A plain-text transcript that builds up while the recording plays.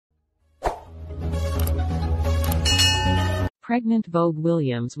Pregnant Vogue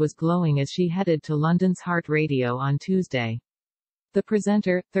Williams was glowing as she headed to London's Heart Radio on Tuesday. The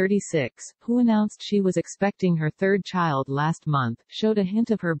presenter, 36, who announced she was expecting her third child last month, showed a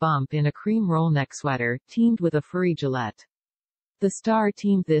hint of her bump in a cream roll-neck sweater, teamed with a furry Gillette. The star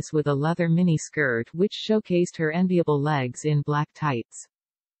teamed this with a leather mini-skirt which showcased her enviable legs in black tights.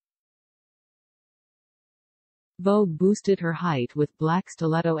 Vogue boosted her height with black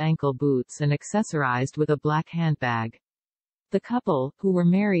stiletto ankle boots and accessorized with a black handbag. The couple, who were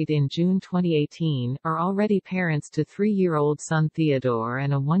married in June 2018, are already parents to 3-year-old son Theodore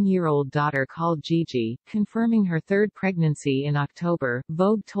and a 1-year-old daughter called Gigi, confirming her third pregnancy in October.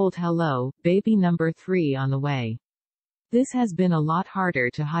 Vogue told Hello, baby number 3 on the way. This has been a lot harder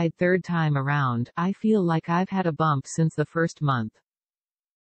to hide third time around. I feel like I've had a bump since the first month.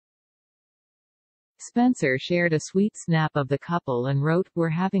 Spencer shared a sweet snap of the couple and wrote, "We're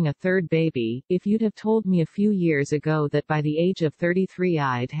having a third baby. If you'd have told me a few years ago that by the age of 33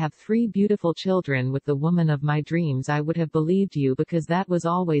 I'd have 3 beautiful children with the woman of my dreams, I would have believed you because that was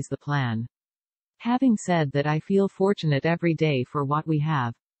always the plan. Having said that, I feel fortunate every day for what we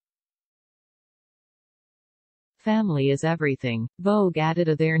have. Family is everything." Vogue added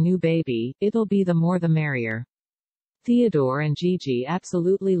of their new baby, "It'll be the more the merrier. Theodore and Gigi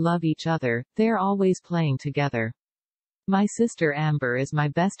absolutely love each other, they're always playing together. My sister Amber is my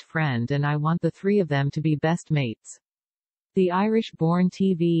best friend and I want the 3 of them to be best mates." The Irish-born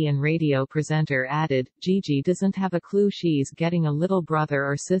TV and radio presenter added, "Gigi doesn't have a clue she's getting a little brother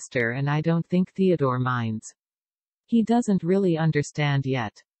or sister and I don't think Theodore minds. He doesn't really understand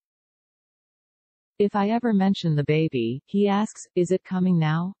yet. If I ever mention the baby, he asks, is it coming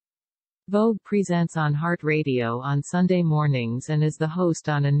now?" Vogue presents on Heart Radio on Sunday mornings and is the host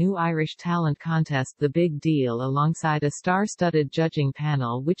on a new Irish talent contest The Big Deal alongside a star-studded judging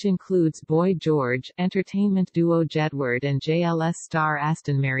panel which includes Boy George, entertainment duo Jedward and JLS star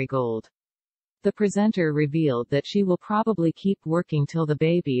Aston Marigold. The presenter revealed that she will probably keep working till the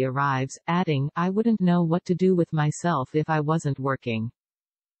baby arrives, adding, "I wouldn't know what to do with myself if I wasn't working."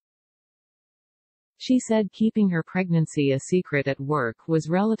 She said keeping her pregnancy a secret at work was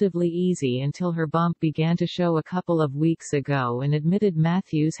relatively easy until her bump began to show a couple of weeks ago and admitted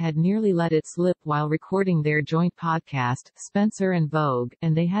Matthews had nearly let it slip while recording their joint podcast, Spencer and Vogue,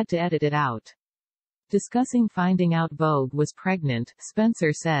 and they had to edit it out. Discussing finding out Vogue was pregnant,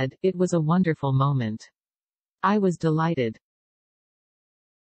 Spencer said, "It was a wonderful moment. I was delighted.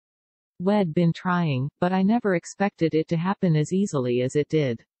 We'd been trying, but I never expected it to happen as easily as it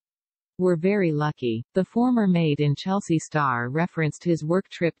did. We're very lucky." The former Made in Chelsea star referenced his work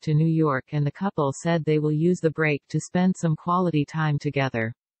trip to New York and the couple said they will use the break to spend some quality time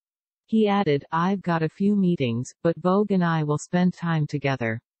together. He added, "I've got a few meetings, but Vogue and I will spend time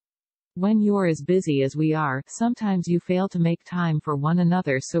together. When you're as busy as we are, sometimes you fail to make time for one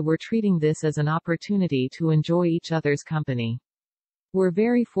another, so we're treating this as an opportunity to enjoy each other's company. We're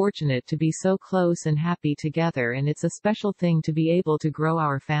very fortunate to be so close and happy together and it's a special thing to be able to grow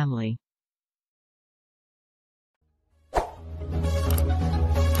our family."